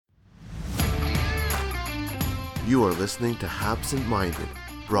You are listening to Habsent Minded,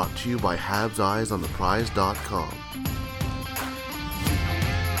 brought to you by HabsEyesOnThePrize.com.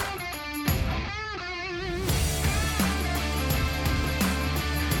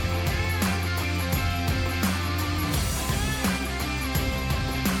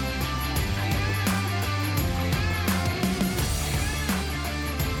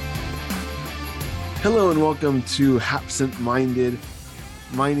 Hello and welcome to Habsent Minded.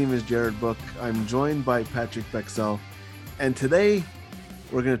 My name is Jared Book. I'm joined by Patrick Bexell, and today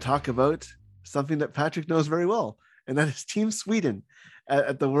we're going to talk about something that Patrick knows very well, and that is Team Sweden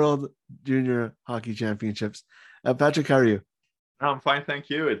at the World Junior Hockey Championships. Patrick, how are you? I'm fine, thank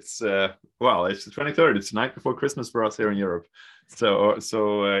you. It's the 23rd. It's the night before Christmas for us here in Europe, so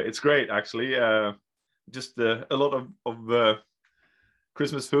it's great actually. Just a lot of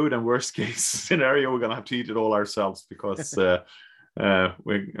Christmas food, and worst case scenario, we're gonna have to eat it all ourselves because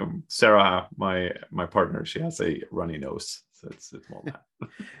Sarah, my partner, she has a runny nose, so it's more that.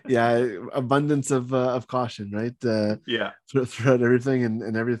 Yeah, abundance of caution, right? Throughout everything,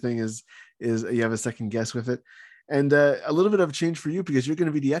 and everything is you have a second guess with it, and a little bit of change for you because you're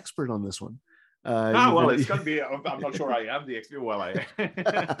going to be the expert on this one. It's going to be. I'm not sure I am the expert. Well, I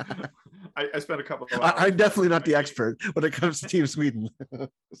spent a couple of hours. I'm definitely not the expert when it comes to Team Sweden.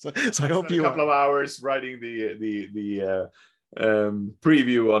 so I hope you. A couple of hours writing the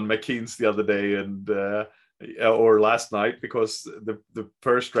preview on McKean's the other day or last night, because the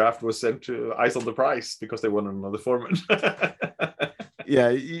first draft was sent to Eyes on the Prize because they won another format.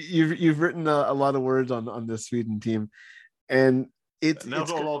 Yeah, you've written a lot of words on this Sweden team, and it's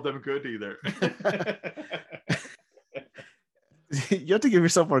all of them good either. You have to give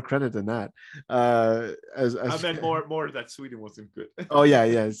yourself more credit than that. I meant more that Sweden wasn't good. Oh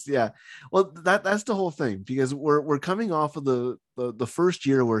yeah. Well, that's the whole thing, because we're coming off of the first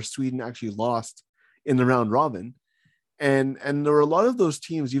year where Sweden actually lost in the round robin, and there were a lot of those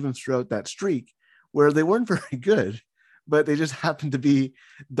teams even throughout that streak where they weren't very good, but they just happened to be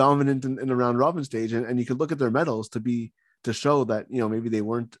dominant in the round robin stage, and you could look at their medals to show that maybe they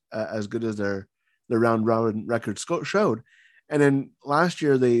weren't as good as their round robin record showed. And then last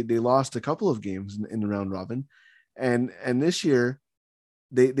year they lost a couple of games in the round robin, and this year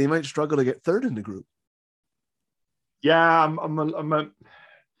they might struggle to get third in the group. Yeah,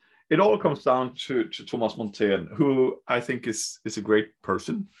 it all comes down to Thomas Montén, who I think is a great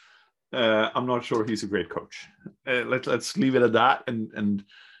person. I'm not sure he's a great coach. Let's leave it at that.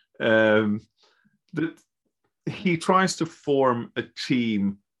 He tries to form a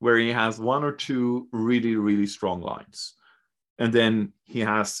team where he has one or two really, really strong lines. And then he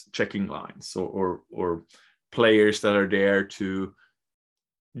has checking lines or players that are there to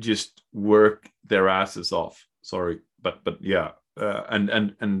just work their asses off. Sorry, but yeah,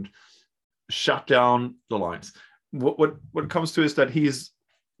 and shut down the lines. What comes to is that he's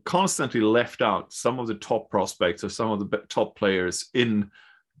constantly left out some of the top prospects or some of the top players in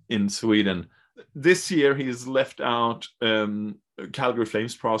Sweden. This year he's left out Calgary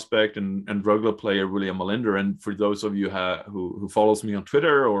Flames prospect and Rögle player William Wallinder. And for those of you who follows me on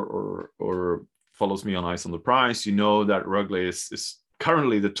Twitter or follows me on Eyes on the Prize, you know that Rögle is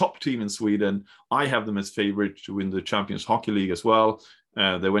currently the top team in Sweden. I have them as favorite to win the Champions Hockey League as well.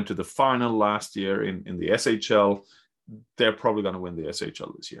 They went to the final last year in the SHL. They're probably going to win the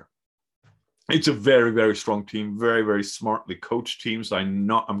SHL this year. It's a very, very strong team, very, very smartly coached team. So I'm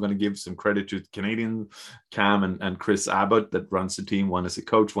going to give some credit to Canadian Cam and Chris Abbott that runs the team. One is a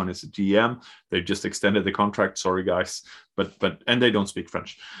coach, one is a GM. They've just extended the contract. Sorry, guys, but and they don't speak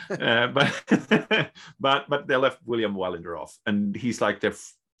French. But they left William Wallinder off, and he's like their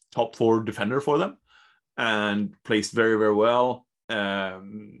top 4 defender for them, and plays very, very well.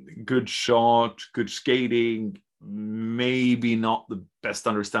 Good shot, good skating. Maybe not the best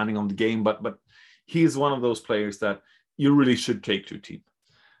understanding of the game, but he's one of those players that you really should take to a team.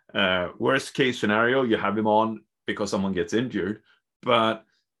 Worst case scenario, you have him on because someone gets injured. But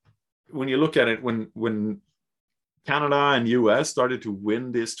when you look at it, when Canada and US started to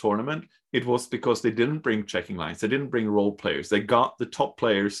win this tournament, it was because they didn't bring checking lines. They didn't bring role players. They got the top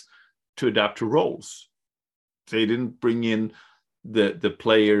players to adapt to roles. They didn't bring in the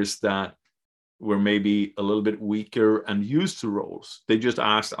players that were maybe a little bit weaker and used to roles. They just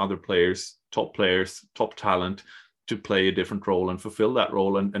asked other players, top talent, to play a different role and fulfill that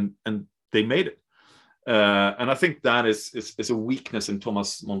role, and they made it. And I think that is a weakness in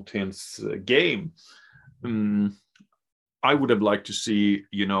Thomas Montén's game. I would have liked to see,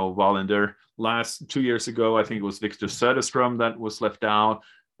 Wallinder. 2 years ago, I think it was Victor Söderström that was left out,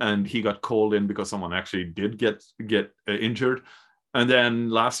 and he got called in because someone actually did get injured. And then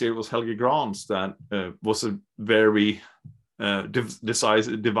last year it was Helge Grans that was a very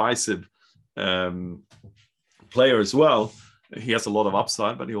divisive player as well. He has a lot of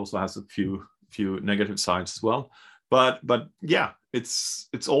upside, but he also has a few negative sides as well. But yeah,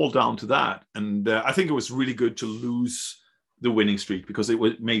 it's all down to that. And I think it was really good to lose the winning streak because it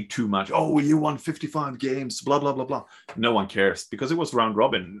was made too much. Oh, you won 55 games, blah, blah, blah, blah. No one cares because it was round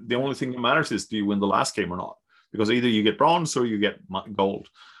robin. The only thing that matters is do you win the last game or not? Because either you get bronze or you get gold.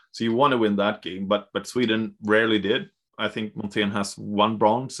 So you want to win that game, but Sweden rarely did. I think Montén has 1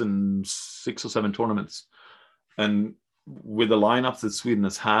 bronze in 6 or 7 tournaments. And with the lineups that Sweden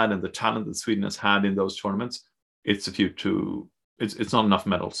has had and the talent that Sweden has had in those tournaments, it's not enough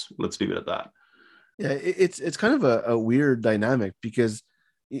medals. Let's leave it at that. Yeah, it's kind of a weird dynamic because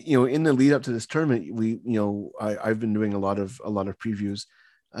in the lead up to this tournament, I've been doing a lot of previews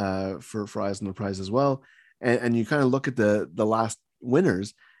for Eyes on the Prize as well. And you kind of look at the last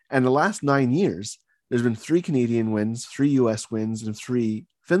winners, and the last 9 years, there's been 3 Canadian wins, 3 US wins, and 3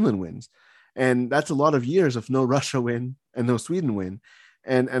 Finland wins. And that's a lot of years of no Russia win and no Sweden win.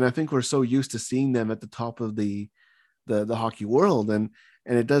 And I think we're so used to seeing them at the top of the hockey world. And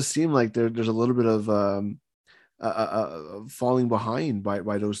it does seem like there's a little bit of falling behind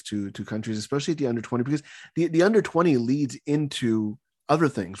by those two countries, especially at the under 20, because the under 20 leads into other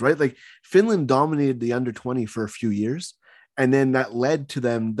things, right? Like Finland dominated the under 20 for a few years, and then that led to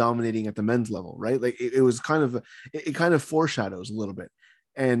them dominating at the men's level, right? Like it was kind of it kind of foreshadows a little bit,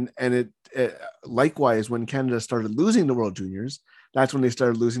 and it likewise when Canada started losing the World Juniors, that's when they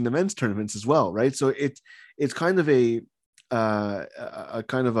started losing the men's tournaments as well, right? So it's kind of a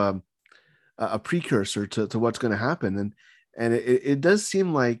kind of a precursor to what's going to happen, and it does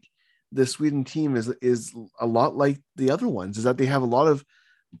seem like the Sweden team is a lot like the other ones, is that they have a lot of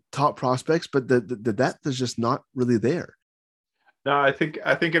top prospects, but the depth is just not really there. No, I think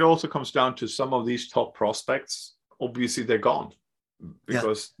it also comes down to some of these top prospects. Obviously, they're gone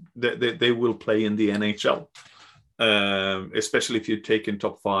because they will play in the NHL. Especially if you take in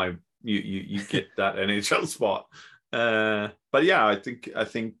top 5, you get that NHL spot. But yeah, I think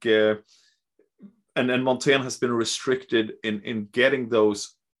and Montén has been restricted in getting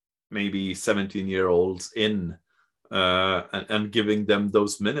those maybe 17-year-olds in and giving them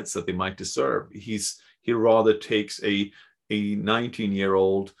those minutes that they might deserve. He rather takes a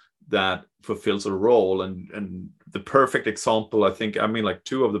 19-year-old that fulfills a role, and the perfect example, like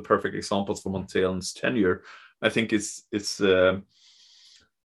 2 of the perfect examples for Montén's tenure, I think it's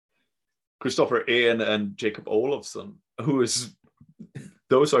Christopher Ehn and Jacob Olofsson,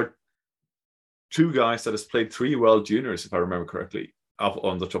 those are 2 guys that has played 3 World Juniors, if I remember correctly,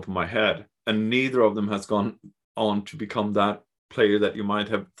 on the top of my head, and neither of them has gone on to become that player that you might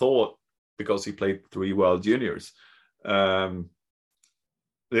have thought because he played 3 World Juniors.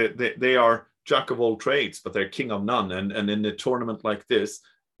 They are jack of all trades, but they're king of none. And in a tournament like this,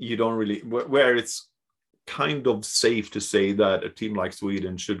 you don't really, where it's kind of safe to say that a team like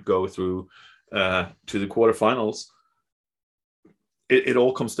Sweden should go through to the quarterfinals. It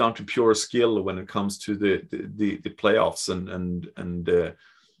all comes down to pure skill when it comes to the playoffs, and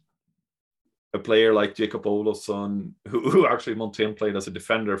a player like Jacob Olofsson, who actually Montén played as a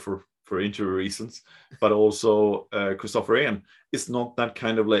defender for injury reasons, but also Christopher Ehn, is not that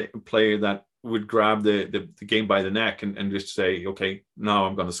kind of player that would grab the game by the neck and just say, okay, now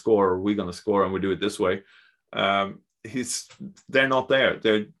I'm going to score, or we're going to score, and we do it this way. They're not there.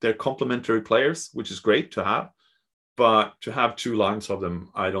 They're complementary players, which is great to have. But to have 2 lines of them,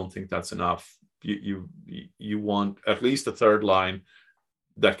 I don't think that's enough. You want at least a third line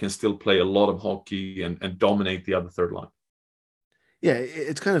that can still play a lot of hockey and dominate the other third line. Yeah,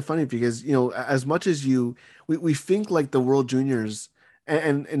 it's kind of funny because, as much as we think like the World Juniors,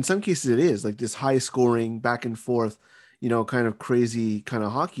 and in some cases it is like this high scoring back and forth, kind of crazy kind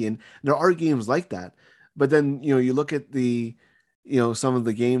of hockey. And there are games like that. But then, you look at some of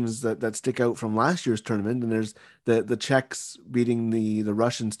the games that stick out from last year's tournament, and there's the Czechs beating the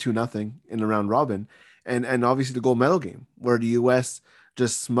Russians 2-0 in the round robin, and obviously the gold medal game where the US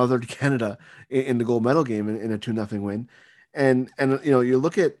just smothered Canada in the gold medal game in a 2-0 win. And you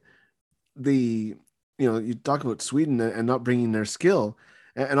look at you talk about Sweden and not bringing their skill,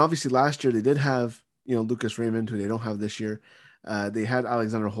 and obviously last year they did have Lucas Raymond, who they don't have this year. They had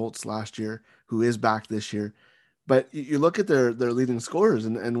Alexander Holtz last year, who is back this year. But you look at their leading scorers,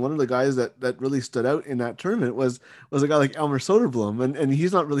 and one of the guys that really stood out in that tournament was a guy like Elmer Soderblom, and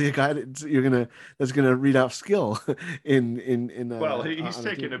he's not really a guy that's gonna read out skill in. Well, he's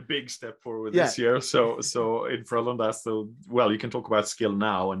taken a big step forward this year. So in Frölunda, you can talk about skill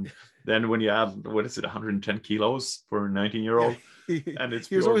now, and Then when you add, what is it, 110 kilos for a 19-year-old, and it's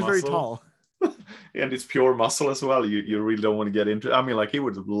he was pure always muscle, very tall. and it's pure muscle as well. You really don't want to get into. I mean, like he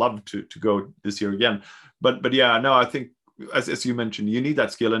would have loved to go this year again, but yeah, no, I think as you mentioned, you need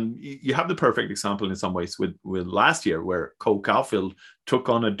that skill, and you have the perfect example in some ways with last year where Cole Caulfield took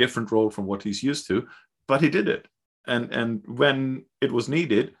on a different role from what he's used to, but he did it, and when it was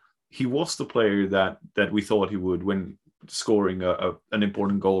needed, he was the player that we thought he would when scoring an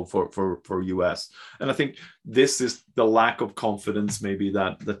important goal for US. And I think this is the lack of confidence maybe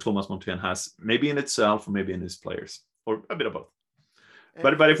that Thomas Montaigne has, maybe in itself or maybe in his players, or a bit of both.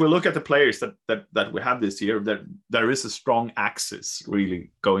 But if we look at the players that we have this year, there is a strong axis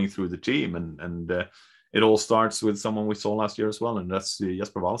really going through the team, and it all starts with someone we saw last year as well, and that's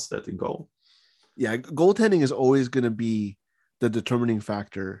Jesper Wallstedt in goal. Yeah, goaltending is always going to be the determining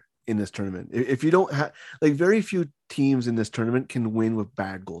factor in this tournament. If you don't have, like, very few teams in this tournament can win with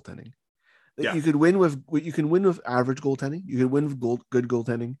bad goaltending. Yeah. You can win with average goaltending. You can win with good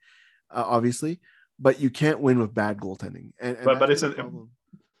goaltending, obviously, but you can't win with bad goaltending.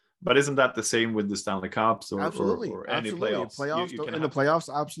 But isn't that the same with the Stanley Cups or any playoffs? In the playoffs,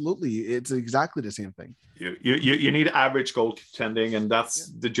 absolutely, it's exactly the same thing. You need average goaltending, and that's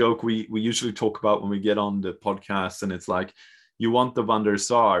the joke we usually talk about when we get on the podcast, and it's like, you want the Van der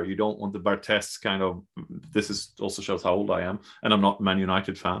Sar, you don't want the Barthez kind of. This is also shows how old I am, and I'm not a Man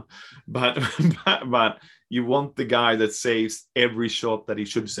United fan, but you want the guy that saves every shot that he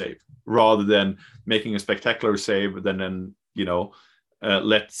should save, rather than making a spectacular save, then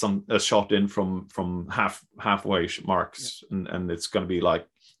let a shot in from halfway marks, and it's going to be like,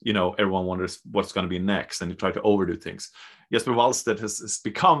 everyone wonders what's going to be next, and you try to overdo things. Jesper Wallstedt has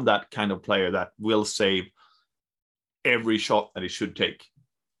become that kind of player that will save every shot that he should take.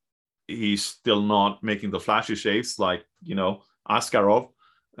 He's still not making the flashy saves like Askarov,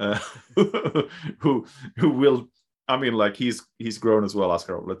 who will. I mean, like he's grown as well,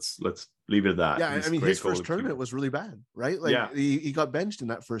 Askarov. Let's leave it at that. Yeah, I mean, his first tournament was really bad, right? Like, he got benched in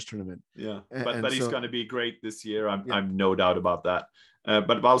that first tournament. Yeah, but he's going to be great this year. I'm no doubt about that.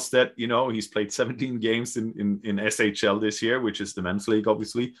 But Wallstedt, he's played 17 games in SHL this year, which is the men's league.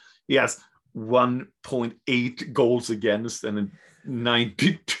 Obviously, he has 1.8 goals against and a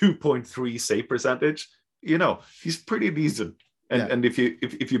 92.3 save percentage. He's pretty decent. And if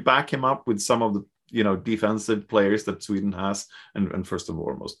you back him up with some of the defensive players that Sweden has, and first and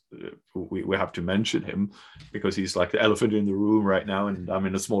foremost, we have to mention him because he's like the elephant in the room right now, and I'm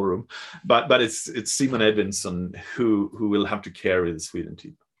in a small room. But it's Simon Edvinsson who will have to carry the Sweden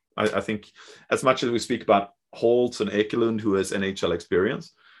team. I think, as much as we speak about Holtz and Ekelund, who has NHL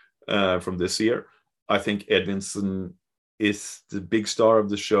experience from this year, I think Edvinsson is the big star of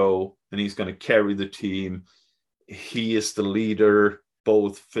the show, and he's going to carry the team. He is the leader,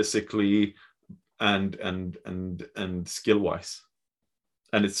 both physically and skill wise.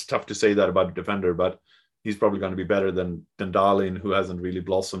 And it's tough to say that about a defender, but he's probably going to be better than Dahlin, who hasn't really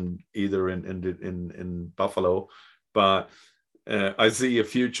blossomed either in Buffalo. But I see a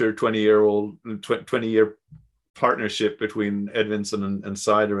future 20-year partnership between Edvinsson and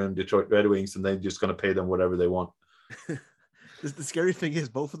Seider and Detroit Red Wings, and they're just going to pay them whatever they want. The scary thing is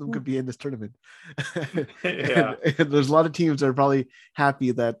both of them could be in this tournament. Yeah. and there's a lot of teams that are probably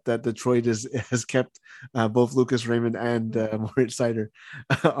happy that Detroit has kept both Lucas Raymond and Moritz Seider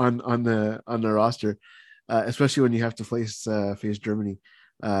on the roster, especially when you have to face Germany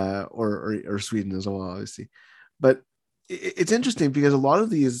or Sweden as well, obviously. But it's interesting because a lot of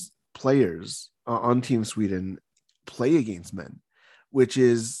these players on Team Sweden play against men, which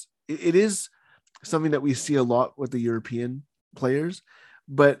is something that we see a lot with the European players,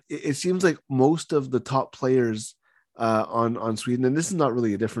 but it seems like most of the top players on Sweden, and this is not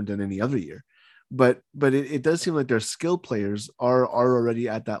really different than any other year, but it does seem like their skilled players are already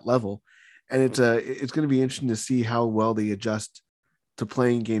at that level, and it's going to be interesting to see how well they adjust to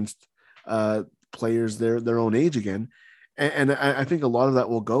playing against players their own age again. And I think a lot of that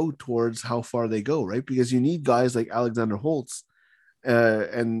will go towards how far they go, right? Because you need guys like Alexander Holtz,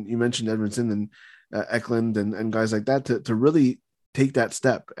 and you mentioned Edvinsson and Eklund and guys like that to really take that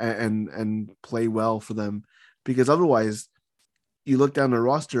step and play well for them. Because otherwise, you look down the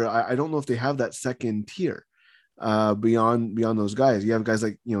roster, I don't know if they have that second tier beyond those guys. You have guys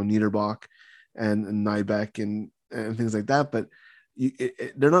like Niederbach and Nybeck and things like that, but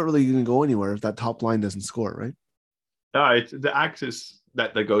they're not really going to go anywhere if that top line doesn't score, right? The axis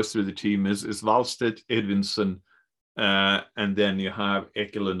that goes through the team is Wallstedt, Edvinsson, and then you have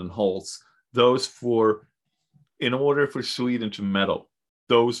Ekelund and Holtz. Those four, in order for Sweden to medal,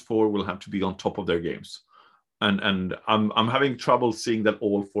 those four will have to be on top of their games. and I'm having trouble seeing that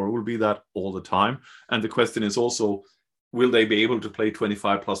all four will be that all the time. And the question is also, will they be able to play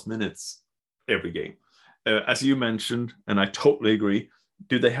 25 plus minutes every game? As you mentioned, and I totally agree,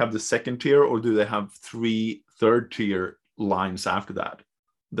 do they have the second tier, or do they have 3 third tier lines after that?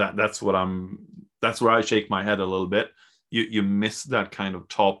 That's where I shake my head a little bit. You miss that kind of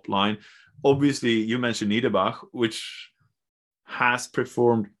top line. Obviously, you mentioned Niederbach, which has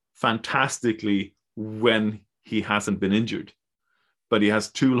performed fantastically when he hasn't been injured. But he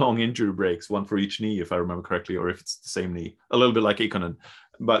has 2 long injury breaks, one for each knee, if I remember correctly, or if it's the same knee, a little bit like Ikonen.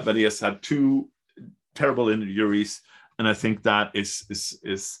 But he has had 2 terrible injuries, and I think that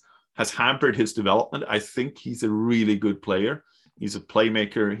has hampered his development. I think he's a really good player. He's a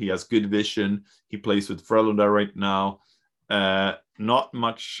playmaker. He has good vision. He plays with Frölunda right now. Not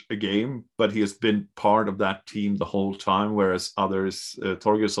much a game, but he has been part of that team the whole time, whereas others,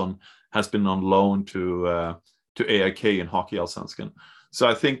 Torgesson has been on loan to AIK in Hockeyallsvenskan. So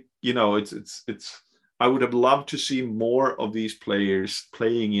I think, it's I would have loved to see more of these players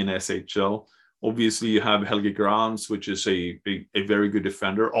playing in SHL. Obviously, you have Helge Grans, which is a very good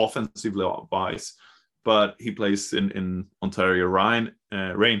defender, offensively wise, but he plays in Ontario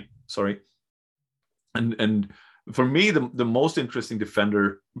Reign, sorry. And for me, the most interesting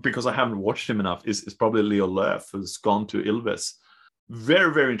defender, because I haven't watched him enough, is probably Leo Löf, who's gone to Ilves.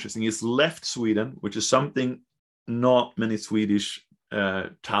 Very, very interesting. He's left Sweden, which is something not many Swedish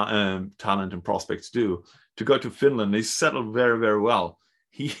talent and prospects do. To go to Finland, they settled very, very well.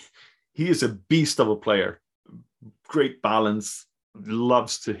 He is a beast of a player. Great balance,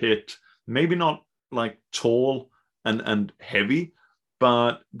 loves to hit. Maybe not like tall and heavy,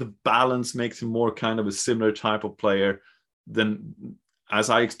 but the balance makes him more kind of a similar type of player than as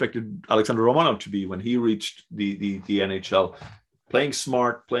I expected Alexander Romanov to be when he reached the NHL. Playing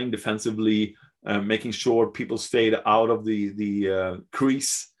smart, playing defensively, making sure people stayed out of the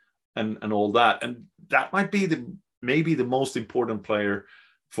crease and all that. And that might be maybe the most important player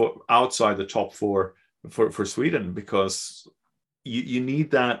for outside the top 4 for Sweden, because you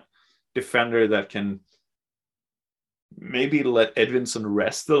need that defender that can maybe let Edvinsson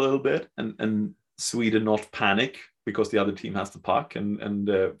rest a little bit and Sweden not panic because the other team has the puck. And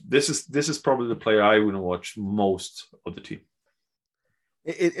this is probably the player I want to watch most of the team.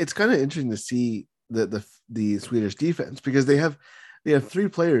 It's kind of interesting to see the Swedish defense, because they have 3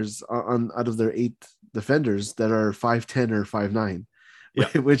 players out of their 8 defenders that are 5'10" or 5'9", yeah.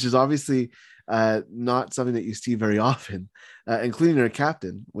 Which is obviously not something that you see very often, including their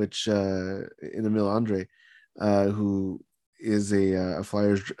captain, which in Emil Andre, who is a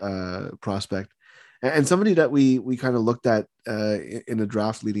Flyers prospect, and somebody that we kind of looked at in the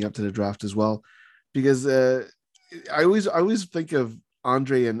draft leading up to the draft as well, because I always think of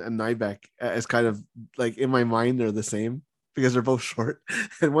Andre and Nybeck as kind of like, in my mind, they're the same because they're both short,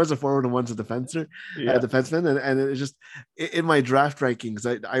 and one's a forward and one's a defenseman. And it's just in my draft rankings,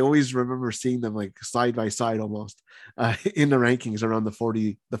 I always remember seeing them like side by side almost in the rankings around the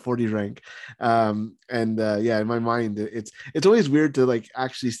 40 rank. In my mind, it's always weird to like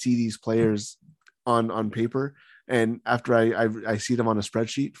actually see these players on paper. And after I see them on a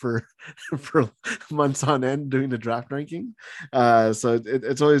spreadsheet for months on end doing the draft ranking, so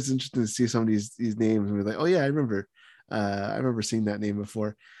it's always interesting to see some of these names and be like, oh yeah, I remember seeing that name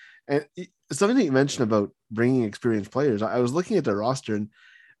before. And something that you mentioned about bringing experienced players, I was looking at their roster, and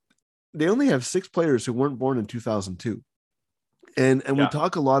they only have 6 players who weren't born in 2002. And we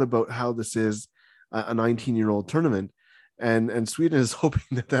talk a lot about how this is a 19-year-old tournament. And Sweden is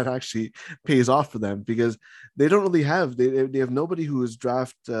hoping that actually pays off for them, because they don't really have they have nobody who is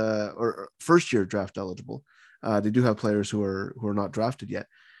draft or first year draft eligible. They do have players who are not drafted yet,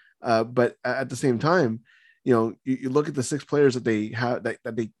 but at the same time, you look at the 6 players that they have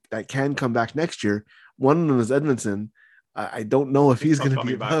that can come back next year. One of them is Edvinsson. I don't know if he's going to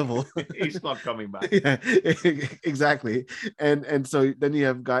be available. He's not coming back. Yeah, exactly. And so then you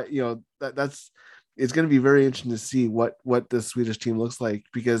have got that's. It's going to be very interesting to see what the Swedish team looks like,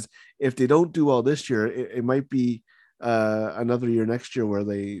 because if they don't do well this year, it might be another year next year where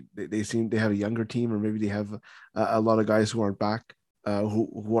they seem they have a younger team, or maybe they have a lot of guys who aren't back,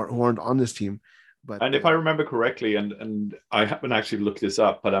 who aren't on this team. But if I remember correctly, and I haven't actually looked this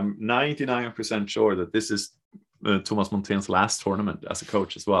up, but I'm 99% sure that this is Thomas Montén's last tournament as a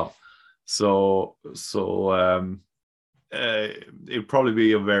coach as well. So it'll probably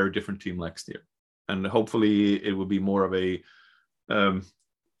be a very different team next year. And hopefully it will be more of a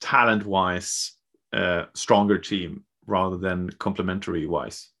talent-wise, stronger team rather than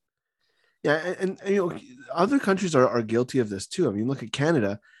complementary-wise. Yeah, and other countries are guilty of this too. I mean, look at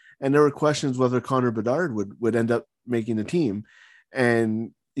Canada, and there were questions whether Connor Bedard would end up making the team.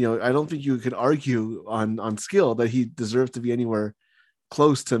 And I don't think you could argue on skill that he deserves to be anywhere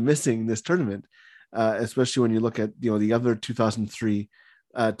close to missing this tournament, especially when you look at the other 2023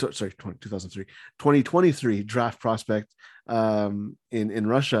 draft prospect in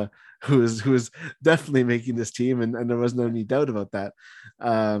Russia, who is definitely making this team, and there was no any doubt about that.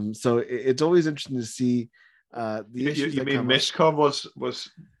 So it's always interesting to see the issues. You mean Mishkov was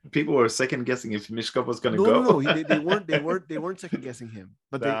people were second guessing if Mishkov was going to go? No, they weren't second guessing him.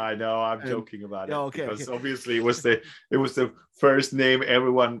 But I know, I'm joking about it. Okay, because obviously it was the first name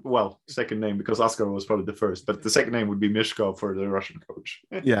everyone. Well, second name because Oscar was probably the first, but the second name would be Mishkov for the Russian coach.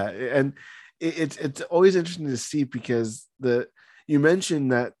 Yeah, and it's always interesting to see because you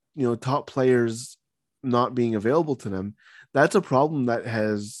mentioned that top players not being available to them. That's a problem that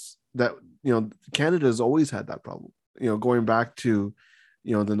Canada's always had that problem, going back to,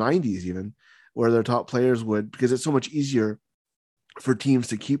 the 90s, even, where their top players because it's so much easier for teams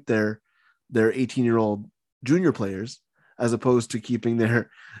to keep their 18-year-old junior players as opposed to keeping their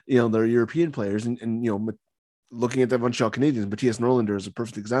European players. And looking at the Montreal Canadiens, Matthias Norlinder is a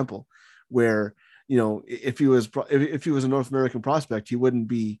perfect example where, if he was a North American prospect, he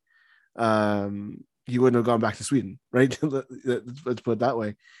wouldn't have gone back to Sweden, right? Let's put it that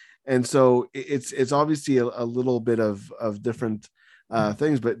way. And so it's obviously a little bit of different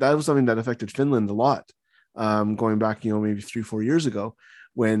things, but that was something that affected Finland a lot, going back, maybe 3-4 years ago,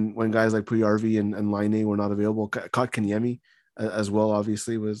 when guys like Pujärvi and Laine were not available. Kotkaniemi as well,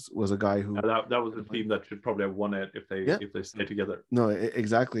 obviously, was a guy who that was a team that should probably have won it if they stay together. No,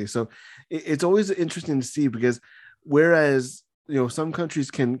 exactly. So it's always interesting to see because whereas some countries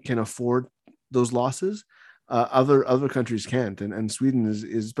can afford those losses, other countries can't, and Sweden is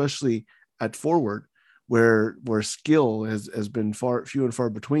especially at forward where skill has been few and far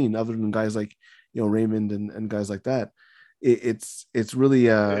between, other than guys like Raymond and guys like that. It's really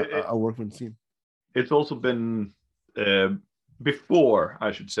a workman's team. It's also been before,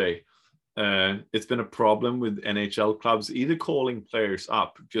 I should say, it's been a problem with NHL clubs either calling players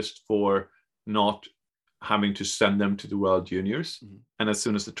up just for not having to send them to the World Juniors, and as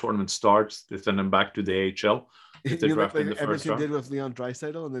soon as the tournament starts, they send them back to the AHL. If they draft in the first round. Did with Leon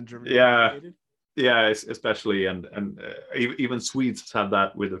Draisaitl and then Germany. Yeah, especially and even Swedes have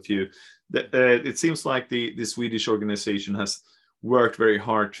that with a few. It seems like the Swedish organization has worked very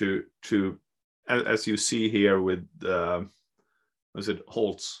hard to as you see here with was it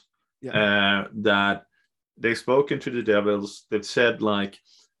Holtz, that they've spoken to the Devils. They've said like,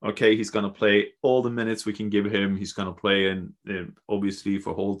 okay, he's going to play all the minutes we can give him. He's going to play, and obviously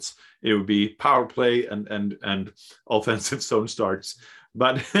for Holtz, it would be power play and offensive zone starts.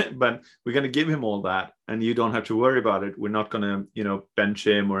 But we're going to give him all that, and you don't have to worry about it. We're not going to bench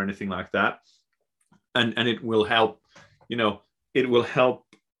him or anything like that, and it will help. It will help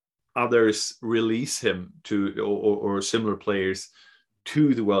others release him to or similar players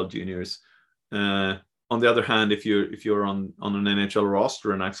to the World Juniors. On the other hand, if you're on an NHL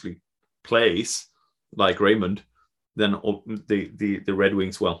roster and actually plays like Raymond, then the Red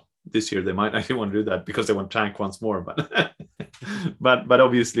Wings, well, this year they might actually want to do that because they want tank once more. But but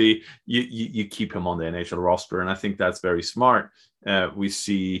obviously you keep him on the NHL roster, and I think that's very smart. We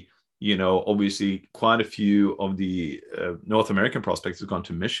see obviously quite a few of the North American prospects have gone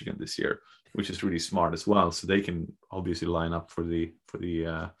to Michigan this year, which is really smart as well. So they can obviously line up for the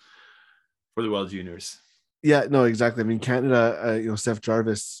World Juniors. Yeah, no, exactly. I mean, Canada, Seth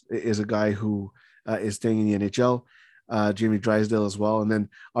Jarvis is a guy who is staying in the NHL. Jamie Drysdale as well. And then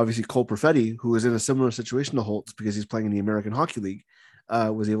obviously Cole Perfetti, who is in a similar situation to Holtz because he's playing in the American Hockey League,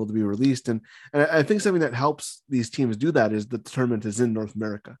 was able to be released. And I think something that helps these teams do that is the tournament is in North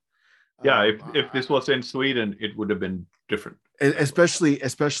America. Yeah, if this was in Sweden, it would have been different.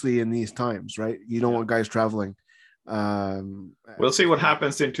 Especially in these times, right? You don't want guys traveling. We'll see what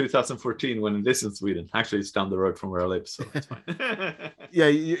happens in 2014 when it is in Sweden. Actually, it's down the road from where I live, so it's fine. Yeah,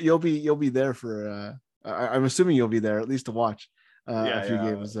 you'll be there for. I'm assuming you'll be there at least to watch a few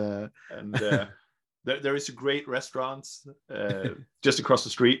games. And there is a great restaurants just across the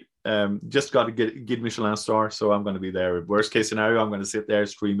street. Just got to get Michelin star, so I'm going to be there. Worst case scenario, I'm going to sit there,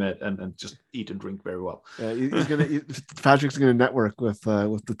 stream it, and just eat and drink very well. Yeah, Patrick's going to network with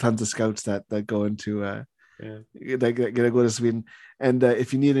the tons of scouts that go into. That gonna go to Sweden, and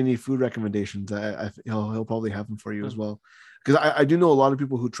if you need any food recommendations, he'll probably have them for you as well. Because I do know a lot of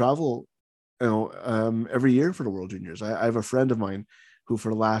people who travel, every year for the World Juniors. I have a friend of mine who, for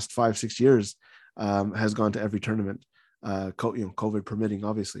the last 5-6 years, has gone to every tournament, COVID permitting,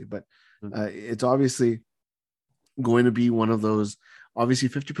 obviously. But it's obviously going to be one of those Obviously,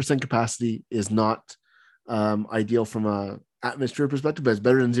 50% capacity is not ideal from a atmosphere perspective, but it's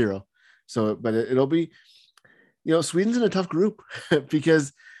better than zero. So, but it'll be, Sweden's in a tough group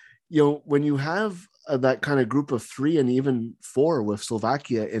because, when you have that kind of group of three and even four with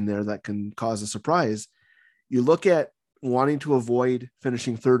Slovakia in there that can cause a surprise, you look at wanting to avoid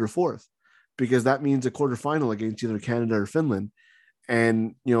finishing third or fourth, because that means a quarterfinal against either Canada or Finland.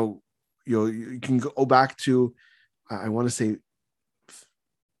 And, you can go back to, I want to say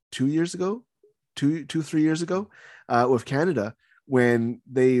 3 years ago, with Canada, when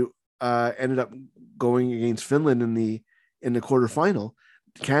they ended up going against Finland in the quarterfinal.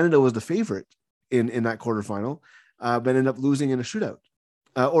 Canada was the favorite in that quarterfinal, but ended up losing in a shootout.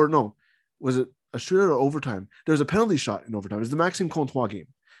 Or no, was it a shootout or overtime? There was a penalty shot in overtime. It was the Maxime Comtois game.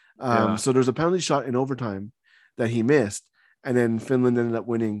 So there's a penalty shot in overtime that he missed, and then Finland ended up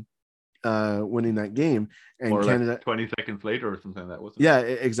winning that game, and or Canada like 20 seconds later or something like that, wasn't it? Yeah,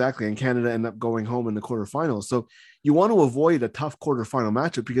 exactly. And Canada ended up going home in the quarterfinals. So you want to avoid a tough quarterfinal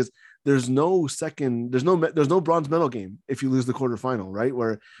matchup because there's no bronze medal game if you lose the quarterfinal, right?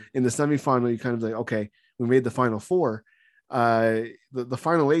 Where in the semifinal you kind of like, okay, we made the final four. The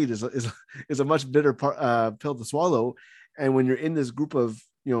final eight is a much bitter pill to swallow. And when you're in this group of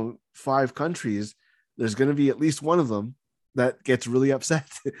 5 countries, there's going to be at least one of them that gets really upset.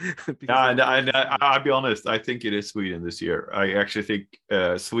 I'll be honest, I think it is Sweden this year. I actually think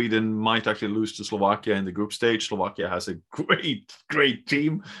Sweden might actually lose to Slovakia in the group stage. Slovakia has a great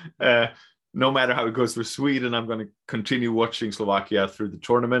team. No matter how it goes for Sweden, I'm going to continue watching Slovakia through the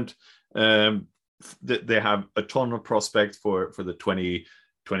tournament. They have a ton of prospects for the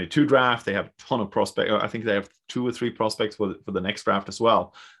 2022 draft. They have a ton of prospects. I think they have 2 or 3 prospects for the next draft as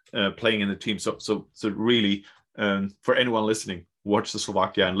well, playing in the team. So really, for anyone listening, watch the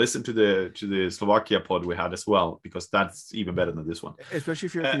Slovakia and listen to the Slovakia pod we had as well, because that's even better than this one. Especially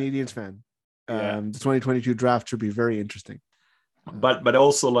if you're a Canadians fan. The 2022 draft should be very interesting. But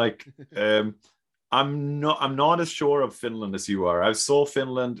also like I'm not as sure of Finland as you are. I saw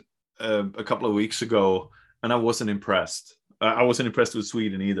Finland a couple of weeks ago and I wasn't impressed. I wasn't impressed with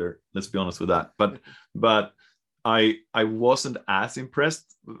Sweden either. Let's be honest with that. But I wasn't as impressed.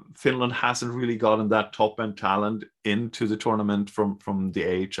 Finland hasn't really gotten that top end talent into the tournament from the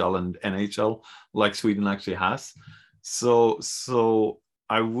AHL and NHL like Sweden actually has. So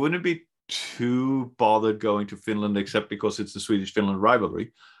I wouldn't be too bothered going to Finland, except because it's the Swedish-Finland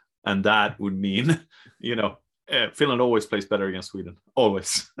rivalry, and that would mean, Finland always plays better against Sweden,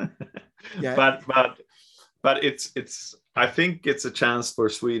 always. Yeah. But it's I think it's a chance for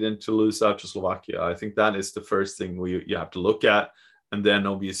Sweden to lose out to Slovakia. I think that is the first thing you have to look at, and then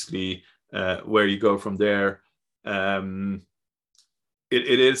obviously where you go from there. It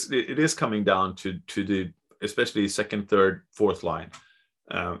is coming down to the especially second, third, fourth line.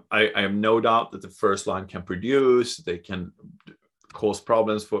 I have no doubt that the first line can produce. They can cause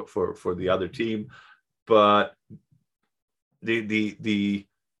problems for the other team, but the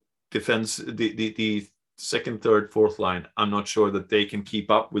defense, the second, third, fourth line, I'm not sure that they can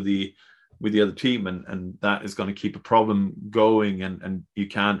keep up with the other team, and that is going to keep a problem going. And you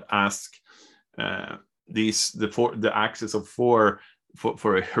can't ask the axis of four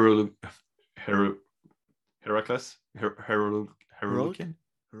for a heroic,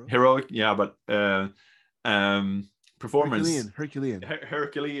 yeah, but performance, Herculean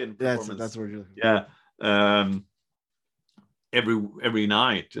performance. That's what you're looking. Yeah. Every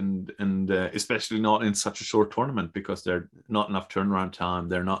night, and especially not in such a short tournament, because there's not enough turnaround time,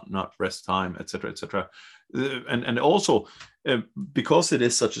 they're not rest time, etc. And also because it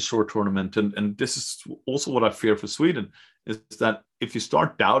is such a short tournament, and this is also what I fear for Sweden, is that if you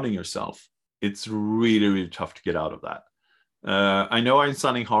start doubting yourself, it's really, really tough to get out of that. I know I'm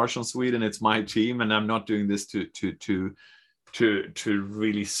sounding harsh on Sweden. It's my team, and I'm not doing this to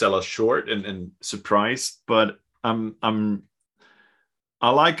really sell us short and surprise, but I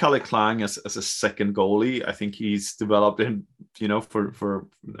like Kalle Klang as a second goalie. I think he's developed him, for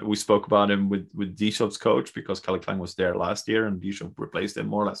we spoke about him with Bishop's coach, because Kalle Klang was there last year and Bishop replaced him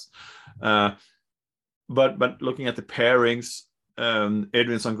more or less. But looking at the pairings,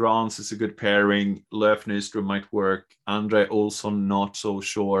 Edvinsson Grans is a good pairing. Löf Nyström might work. Andre Olsson, not so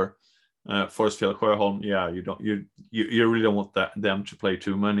sure. Forsfjäll Sjöholm, yeah, you really don't want them to play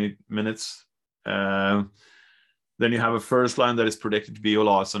too many minutes. Then you have a first line that is predicted to be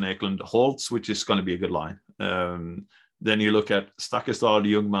Olausson, Eklund, Holtz, which is going to be a good line. Then you look at Stakkestad,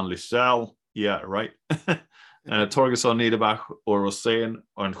 Ljungman, Lysell. Yeah, right. Torgesson, Niederbach, or Rosén,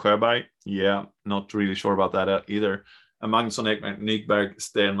 or Sjöberg. Yeah, not really sure about that either. Magnusson, Ekman, Nyberg,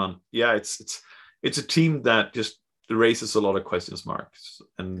 Stenman. Yeah, it's a team that just raises a lot of questions marks,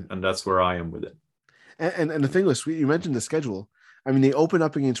 and that's where I am with it. And the thing was, you mentioned the schedule. I mean, they open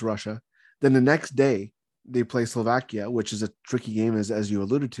up against Russia, then the next day they play Slovakia, which is a tricky game, as you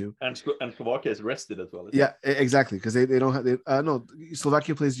alluded to. And Slovakia is rested as well. Yeah, exactly, because they don't have no,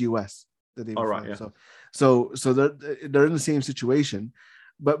 Slovakia plays the US the day before. All right, yeah. So they're in the same situation,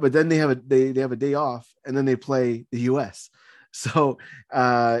 but then they have a day off, and then they play the US. So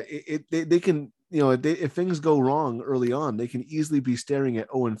they can, if things go wrong early on, they can easily be staring at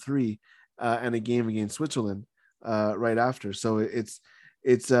 0-3 and a game against Switzerland right after. So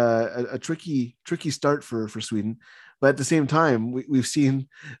it's a tricky start for Sweden, but at the same time, we've seen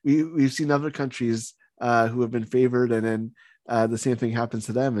other countries who have been favored, and then the same thing happens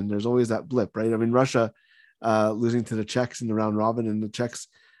to them, and there's always that blip, right? I mean, Russia losing to the Czechs in the round robin, and the Czechs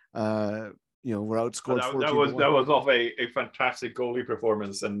were outscored. That was off a fantastic goalie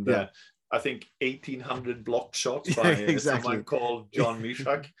performance, and I think 1,800 blocked shots by someone called John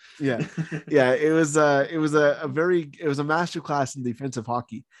Mishak. yeah. It was a masterclass in defensive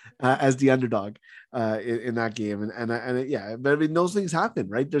hockey as the underdog in that game, and but I mean, those things happen,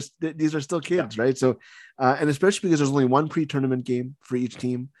 right? These are still kids, right? So, and especially because there's only one pre-tournament game for each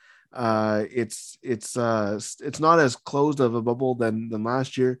team. It's not as closed of a bubble than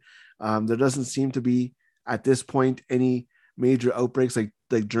last year. There doesn't seem to be at this point any major outbreaks like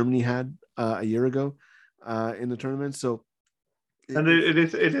Germany had a year ago in the tournament. So, and it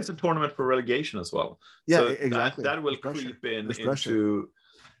is a tournament for relegation as well. Yeah, so exactly. That will creep into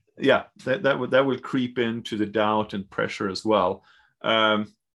that will creep into the doubt and pressure as well. We're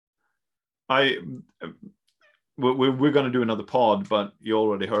going to do another pod, but you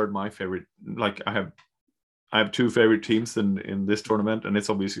already heard my favorite. Like I have two favorite teams in this tournament, and it's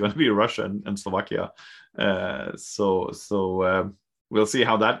obviously going to be Russia and Slovakia. So we'll see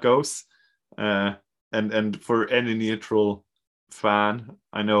how that goes. And for any neutral fan,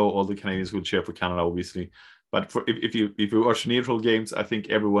 I know all the Canadians will cheer for Canada, obviously. But if you watch neutral games, I think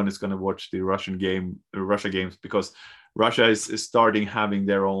everyone is going to watch the Russia games, because Russia is starting having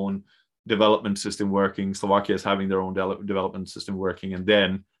their own development system working. Slovakia is having their own development system working, and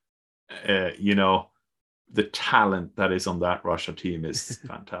then the talent that is on that Russia team is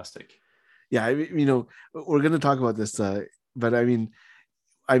fantastic. Yeah, we're going to talk about this, but I mean,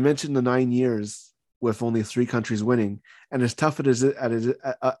 I mentioned the 9 years with only 3 countries winning, and as tough as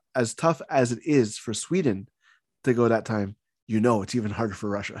it is for Sweden to go that time, it's even harder for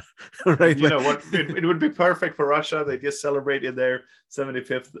Russia, right? You know what? It would be perfect for Russia. They just celebrated their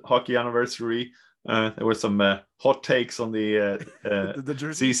 75th hockey anniversary. There were some hot takes on the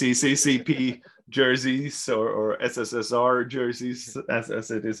CCCCP jerseys or SSSR jerseys,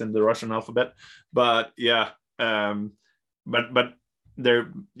 as it is in the Russian alphabet. But yeah, but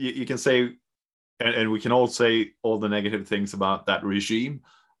there you can say, and we can all say all the negative things about that regime.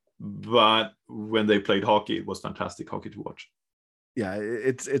 But when they played hockey, it was fantastic hockey to watch. Yeah,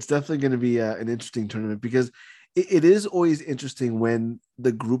 it's definitely going to be an interesting tournament, because it is always interesting when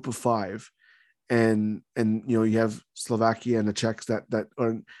the group of 5, and you have Slovakia and the Czechs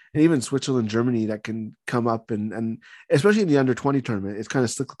and even Switzerland, Germany that can come up, and especially in the under-20 tournament, it's kind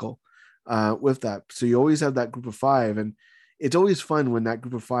of cyclical with that. So you always have that group of 5, and it's always fun when that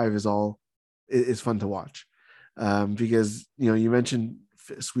group of 5 is fun to watch, because you mentioned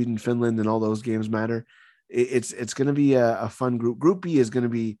Sweden, Finland, and all those games matter. It's going to be a fun group. Group B is going to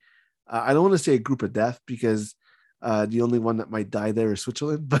be, I don't want to say a group of death, because the only one that might die there is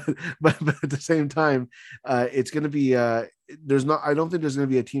Switzerland, but at the same time, it's going to be I don't think there's going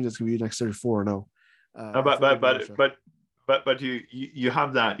to be a team that's going to be next 34-0. But you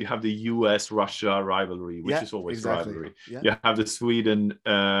have that. You have the US-Russia rivalry, which is always exactly. Rivalry. Yeah. You have the Sweden.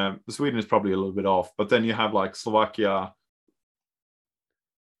 Sweden is probably a little bit off, but then you have like Slovakia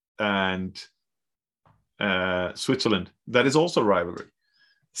and Switzerland. That is also rivalry.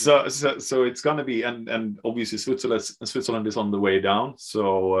 So it's going to be, and obviously Switzerland is on the way down.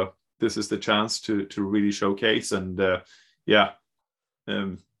 So this is the chance to really showcase. And I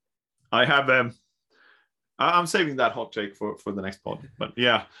have. I'm saving that hot take for the next pod. But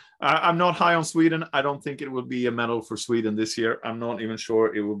yeah, I'm not high on Sweden. I don't think it will be a medal for Sweden this year. I'm not even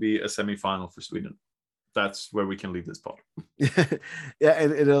sure it will be a semi-final for Sweden. That's where we can leave this pod. Yeah,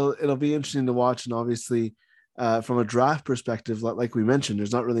 and it'll be interesting to watch. And obviously, from a draft perspective, like we mentioned,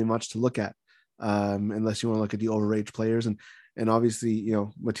 there's not really much to look at unless you want to look at the overage players. And obviously,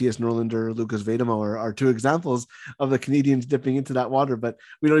 Matthias Norlinder, Lucas Vedamo are 2 examples of the Canadians dipping into that water, but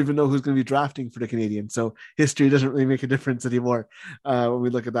we don't even know who's going to be drafting for the Canadians. So history doesn't really make a difference anymore when we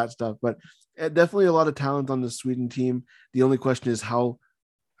look at that stuff. But definitely a lot of talent on the Sweden team. The only question is how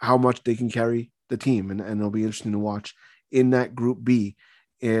much they can carry the team, and it'll be interesting to watch in that Group B,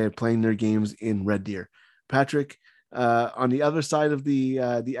 playing their games in Red Deer. Patrick, on the other side of the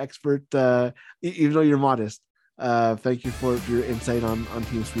expert, even though you're modest, thank you for your insight on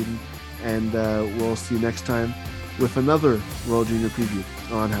Team Sweden, and we'll see you next time with another World Junior preview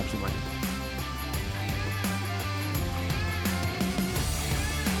on Haps and Minor.